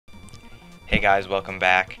Hey guys, welcome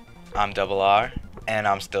back. I'm Double R, and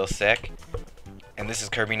I'm still sick. And this is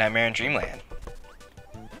Kirby Nightmare in Dreamland.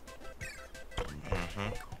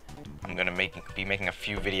 I'm gonna be making a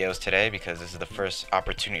few videos today because this is the first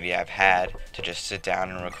opportunity I've had to just sit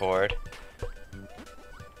down and record.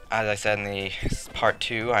 As I said in the part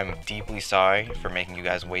 2, I'm deeply sorry for making you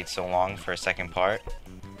guys wait so long for a second part.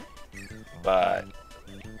 But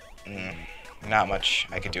not much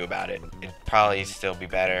I could do about it. It'd probably still be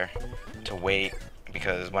better to wait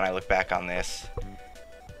because when I look back on this,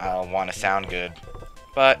 I'll want to sound good.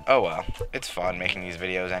 But oh well, it's fun making these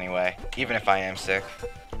videos anyway, even if I am sick.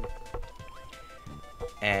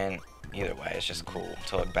 And either way, it's just cool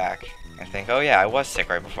to look back and think, oh yeah, I was sick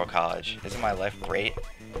right before college. Isn't my life great?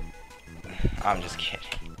 I'm just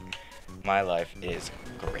kidding. My life is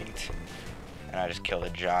great. And I just killed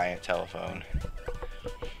a giant telephone.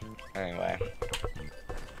 Anyway.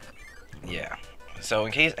 Yeah. So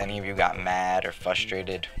in case any of you got mad or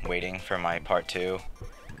frustrated waiting for my part 2,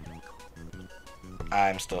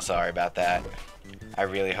 I'm still sorry about that. I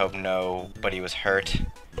really hope nobody was hurt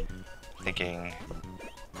thinking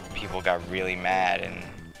people got really mad and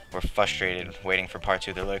were frustrated waiting for part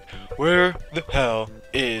 2. They're like, where the hell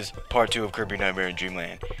is part 2 of Kirby Nightmare in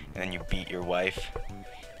Dreamland? And then you beat your wife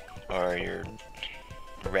or your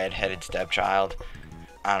red-headed stepchild.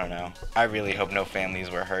 I don't know. I really hope no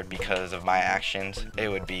families were hurt because of my actions. It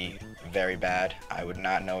would be very bad. I would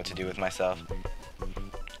not know what to do with myself.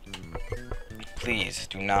 Please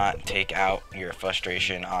do not take out your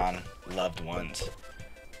frustration on loved ones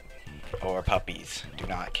or puppies. Do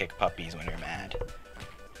not kick puppies when you're mad.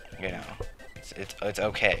 You know, it's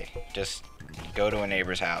okay. Just go to a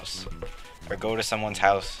neighbor's house or go to someone's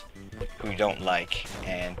house who you don't like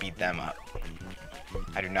and beat them up.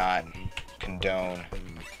 I do not condone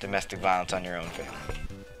domestic violence on your own family,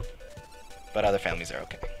 but other families are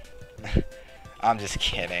okay. I'm just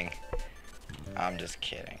kidding. I'm just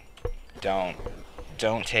kidding. Don't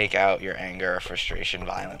take out your anger or frustration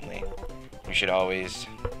violently. You should always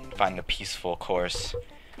find a peaceful course,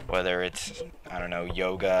 whether it's, I don't know,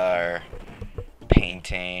 yoga or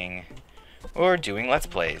painting or doing Let's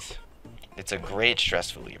Plays. It's a great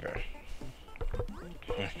stress reliever.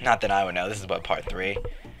 Not that I would know, this is about part 3.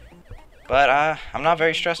 But I'm not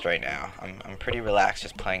very stressed right now. I'm pretty relaxed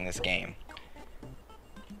just playing this game.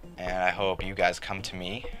 And I hope you guys come to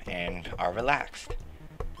me and are relaxed.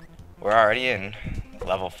 We're already in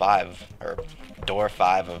level 5, or door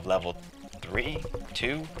 5 of level 3,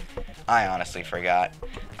 2? I honestly forgot.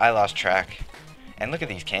 I lost track. And look at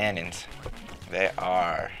these cannons. They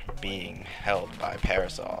are being held by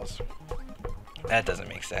parasols. That doesn't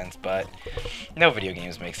make sense, but no video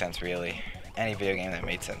games make sense really. Any video game that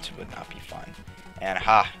made sense would not be fun. And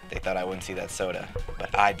they thought I wouldn't see that soda,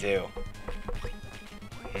 but I do.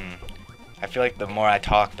 I feel like the more I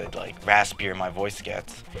talk, the raspier my voice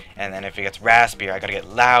gets. And then if it gets raspier, I gotta get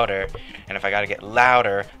louder. And if I gotta get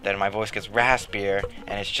louder, then my voice gets raspier.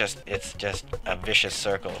 And it's just a vicious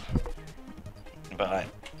circle. But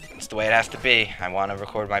it's the way it has to be. I want to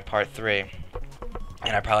record my part 3.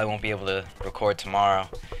 And I probably won't be able to record tomorrow.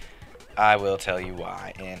 I will tell you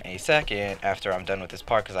why in a second after I'm done with this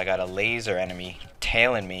part, because I got a laser enemy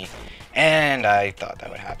tailing me, and I thought that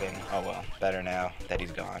would happen. Oh well, better now that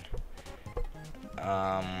he's gone.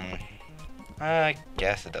 I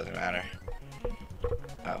guess it doesn't matter.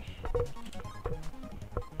 Oh.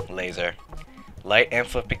 Laser. Light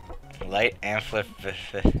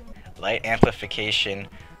amplification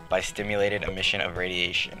by stimulated emission of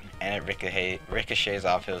radiation, and it ricochets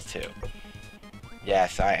off hills too.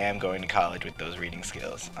 Yes, I am going to college with those reading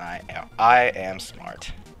skills. I am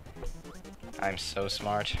smart. I'm so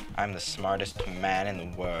smart. I'm the smartest man in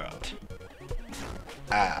the world.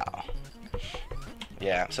 Ow.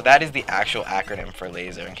 Yeah, so that is the actual acronym for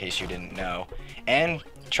laser, in case you didn't know. And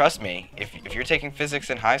trust me, if you're taking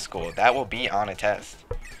physics in high school, that will be on a test.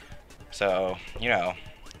 So, you know,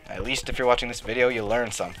 at least if you're watching this video, you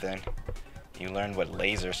learned something. You learned what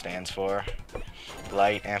laser stands for.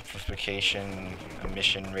 Light amplification,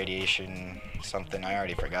 emission, radiation, something I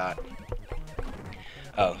already forgot.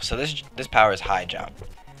 Oh, so this power is high jump.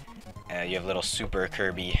 You have little super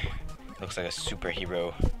Kirby. Looks like a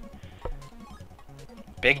superhero.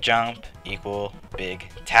 Big jump equal big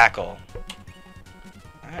tackle.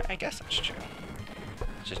 I guess that's true.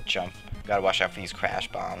 Just jump. Gotta watch out for these crash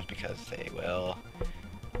bombs because they will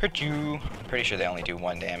hurt you. I'm pretty sure they only do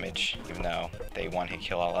 1 damage, even though they one-hit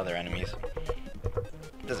kill all other enemies.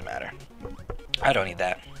 Doesn't matter. I don't need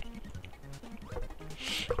that.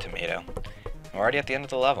 Tomato. We're already at the end of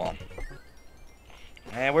the level.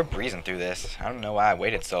 And we're breezing through this. I don't know why I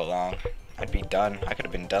waited so long. I'd be done. I could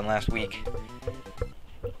have been done last week.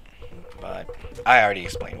 But I already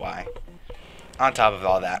explained why. On top of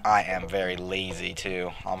all that, I am very lazy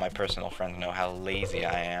too. All my personal friends know how lazy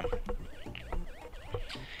I am.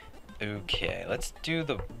 Okay, let's do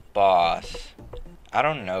the boss. I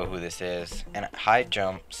don't know who this is, and high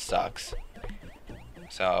jump sucks.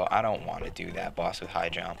 So I don't want to do that boss with high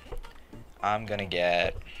jump. I'm gonna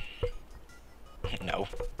get... no.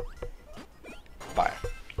 Fire.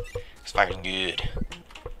 This fire's good.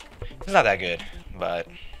 It's not that good, but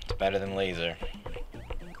it's better than laser.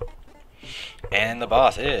 And the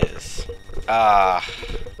boss is...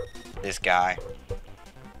 this guy.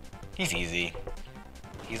 He's easy.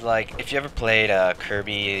 He's like, if you ever played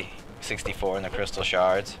Kirby 64 and the Crystal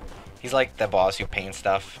Shards, he's like the boss who paints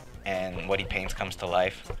stuff, and what he paints comes to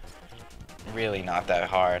life. Really not that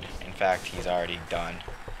hard. In fact, he's already done.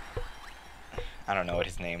 I don't know what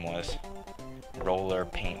his name was. Roller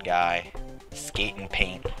paint guy. Skate and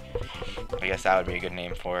paint. I guess that would be a good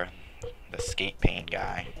name for the skate paint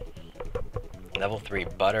guy. Level 3,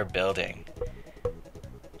 butter building.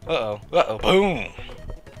 Uh-oh, uh-oh, boom!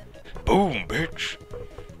 Boom, bitch!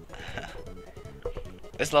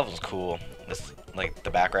 This level's cool. This, like,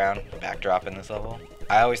 the backdrop in this level.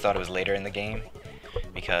 I always thought it was later in the game,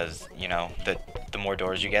 because, you know, the more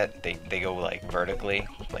doors you get, they go, like, vertically.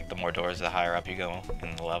 Like, the more doors, the higher up you go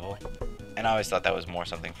in the level. And I always thought that was more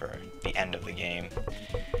something for the end of the game.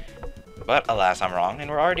 But, alas, I'm wrong, and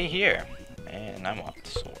we're already here. And I want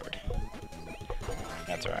the sword.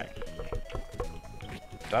 That's alright.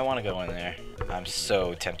 Do I want to go in there? I'm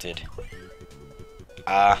so tempted.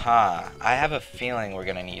 Aha! I have a feeling we're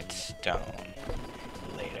gonna need stone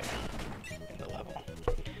later in the level.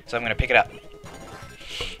 So I'm gonna pick it up.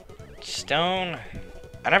 Stone...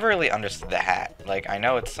 I never really understood the hat. Like, I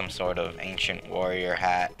know it's some sort of ancient warrior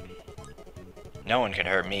hat. No one can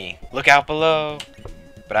hurt me. Look out below!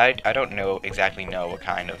 But I don't exactly know what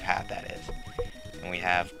kind of hat that is. And we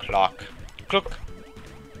have clock. Clook!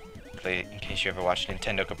 In case you ever watched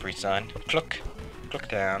Nintendo Capri Sun. Clook! Clook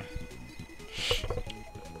down.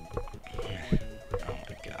 Oh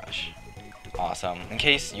my gosh. Awesome. In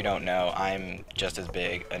case you don't know, I'm just as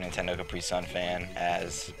big a Nintendo Capri Sun fan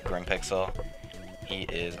as Grimpixel. He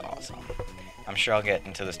is awesome. I'm sure I'll get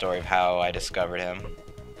into the story of how I discovered him,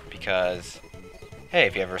 because, hey,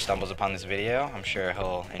 if he ever stumbles upon this video, I'm sure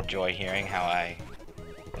he'll enjoy hearing how I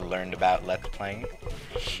learned about Let's Playing,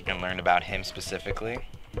 and learned about him specifically.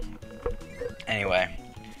 Anyway,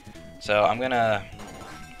 so I'm gonna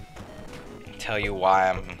tell you why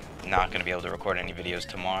I'm not gonna be able to record any videos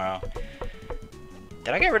tomorrow.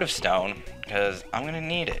 Did I get rid of stone? Because I'm gonna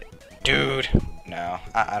need it. Dude! No,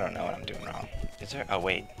 I don't know what I'm doing wrong. Is there... oh,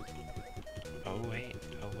 wait. Oh, wait.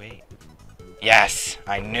 Oh, wait. Yes!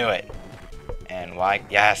 I knew it! And why...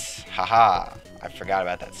 yes! Haha! I forgot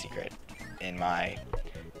about that secret in my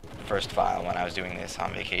first file when I was doing this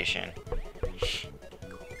on vacation.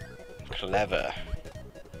 Clever.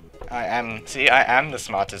 I am the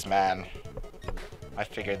smartest man. I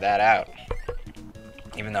figured that out.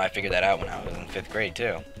 Even though I figured that out when I was in 5th grade,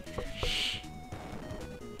 too.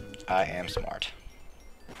 I am smart.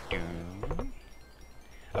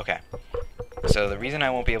 Okay. So the reason I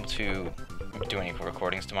won't be able to do any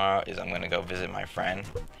recordings tomorrow is I'm going to go visit my friend.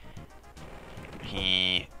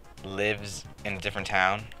 He lives in a different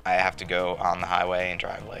town. I have to go on the highway and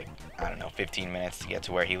drive, like, I don't know, 15 minutes to get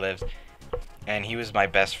to where he lives. And he was my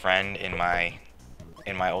best friend in my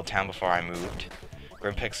old town before I moved.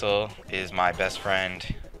 Grimpixel is my best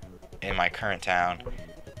friend in my current town,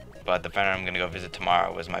 but the friend I'm going to go visit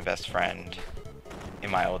tomorrow was my best friend in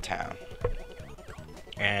my old town.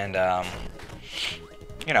 And,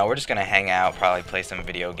 you know, we're just going to hang out, probably play some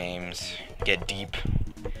video games, get deep,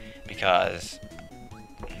 because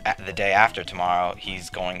the day after tomorrow,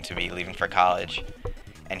 he's going to be leaving for college.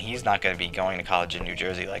 And he's not going to be going to college in New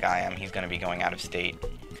Jersey like I am. He's going to be going out of state.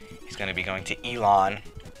 He's going to be going to Elon,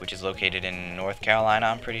 which is located in North Carolina,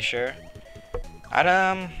 I'm pretty sure. I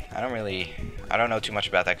don't know too much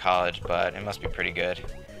about that college, but it must be pretty good.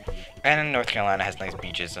 And North Carolina has nice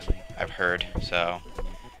beaches, I've heard, so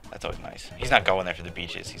that's always nice. He's not going there for the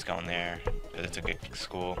beaches. He's going there because it's a good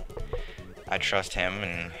school. I trust him,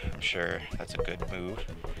 and I'm sure that's a good move.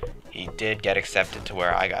 He did get accepted to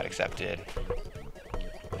where I got accepted.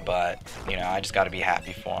 But, you know, I just gotta be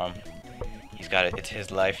happy for him. It's his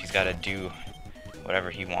life, he's gotta do whatever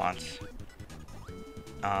he wants.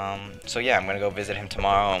 So yeah, I'm gonna go visit him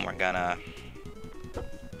tomorrow, and we're gonna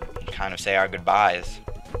kind of say our goodbyes.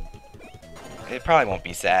 It probably won't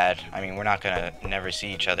be sad. I mean, we're not gonna never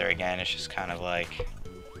see each other again. It's just kind of like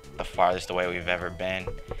the farthest away we've ever been.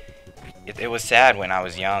 it was sad when I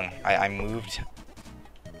was young. I moved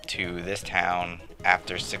to this town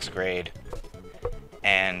after 6th grade,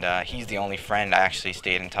 and he's the only friend I actually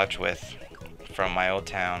stayed in touch with from my old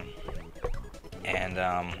town, and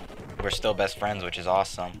we're still best friends, which is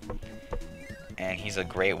awesome. And he's a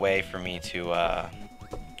great way for me to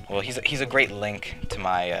well, he's a great link to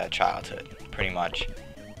my childhood, pretty much.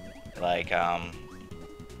 Like,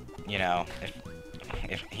 you know,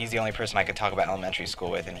 if he's the only person I could talk about elementary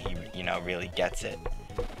school with, and he, you know, really gets it,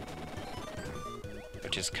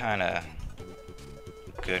 which is kind of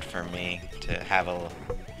good for me to have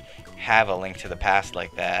a link to the past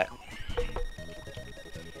like that.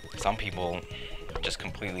 Some people just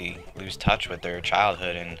completely lose touch with their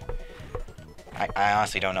childhood, and I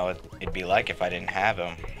honestly don't know what it'd be like if I didn't have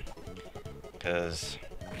him, because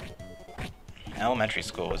elementary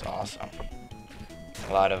school was awesome.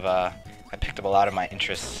 I picked up a lot of my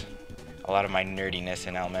interests, a lot of my nerdiness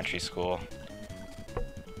in elementary school.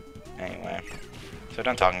 Anyway, so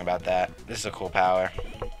done talking about that. This is a cool power.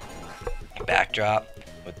 Backdrop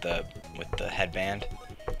with the headband.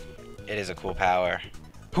 It is a cool power.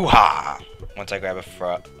 Hoo-ha! Once I grab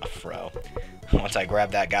once I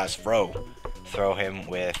grab that guy's throw him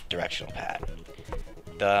with directional pad.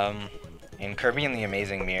 In Kirby and the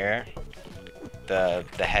Amazing Mirror, the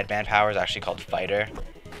headband power is actually called Fighter,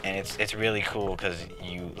 and it's really cool because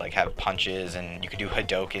you like have punches, and you can do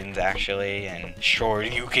Hadokens actually, and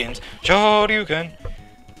Shoryukens.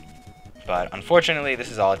 But unfortunately, this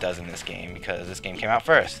is all it does in this game because this game came out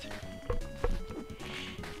first.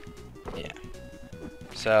 Yeah.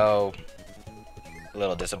 So, a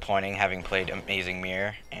little disappointing having played Amazing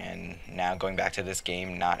Mirror and now going back to this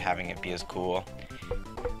game not having it be as cool.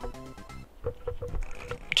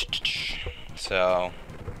 So,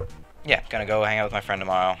 yeah, gonna go hang out with my friend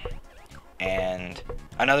tomorrow. And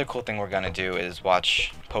another cool thing we're gonna do is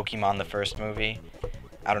watch Pokemon the first movie.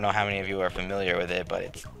 I don't know how many of you are familiar with it,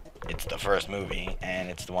 but it's the first movie, and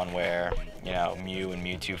it's the one where, you know, Mew and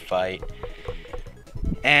Mewtwo fight.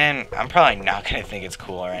 And I'm probably not gonna think it's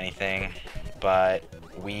cool or anything, but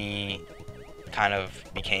we kind of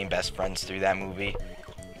became best friends through that movie.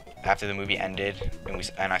 After the movie ended,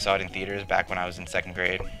 and I saw it in theaters back when I was in 2nd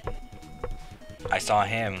grade, I saw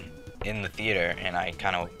him in the theater, and I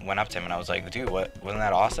kind of went up to him and I was like, dude, wasn't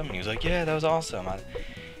that awesome? And he was like, yeah, that was awesome.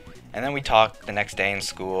 And then we talked the next day in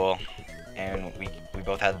school, and we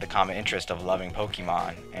both had the common interest of loving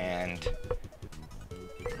Pokemon, and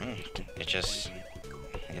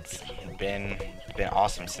it's been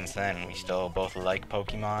awesome since then. We still both like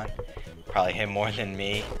Pokemon, probably him more than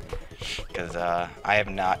me, because I have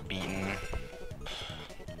not beaten.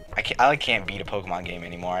 I can't beat a Pokemon game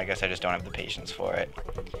anymore. I guess I just don't have the patience for it.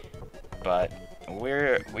 But we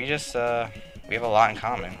have a lot in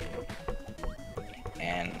common,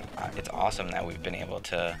 and it's awesome that we've been able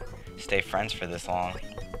to stay friends for this long.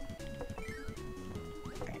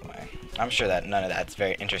 Anyway, I'm sure that none of that's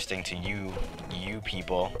very interesting to you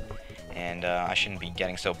people, and I shouldn't be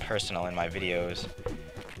getting so personal in my videos.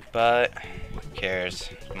 But who cares?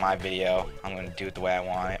 My video. I'm gonna do it the way I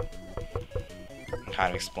want it. Kind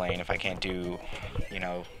of explain if I can't do, you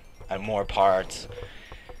know, more parts,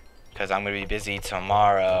 because I'm gonna be busy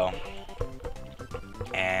tomorrow,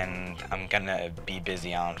 and I'm gonna be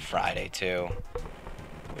busy on Friday too,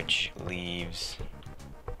 which leaves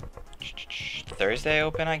Thursday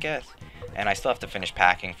open, I guess. And I still have to finish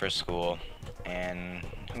packing for school, and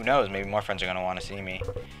who knows, maybe more friends are gonna want to see me.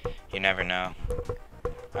 You never know.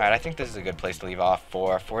 Alright, I think this is a good place to leave off.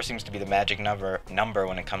 4 seems to be the magic number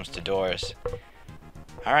when it comes to doors.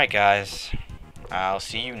 Alright guys, I'll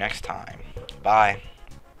see you next time. Bye.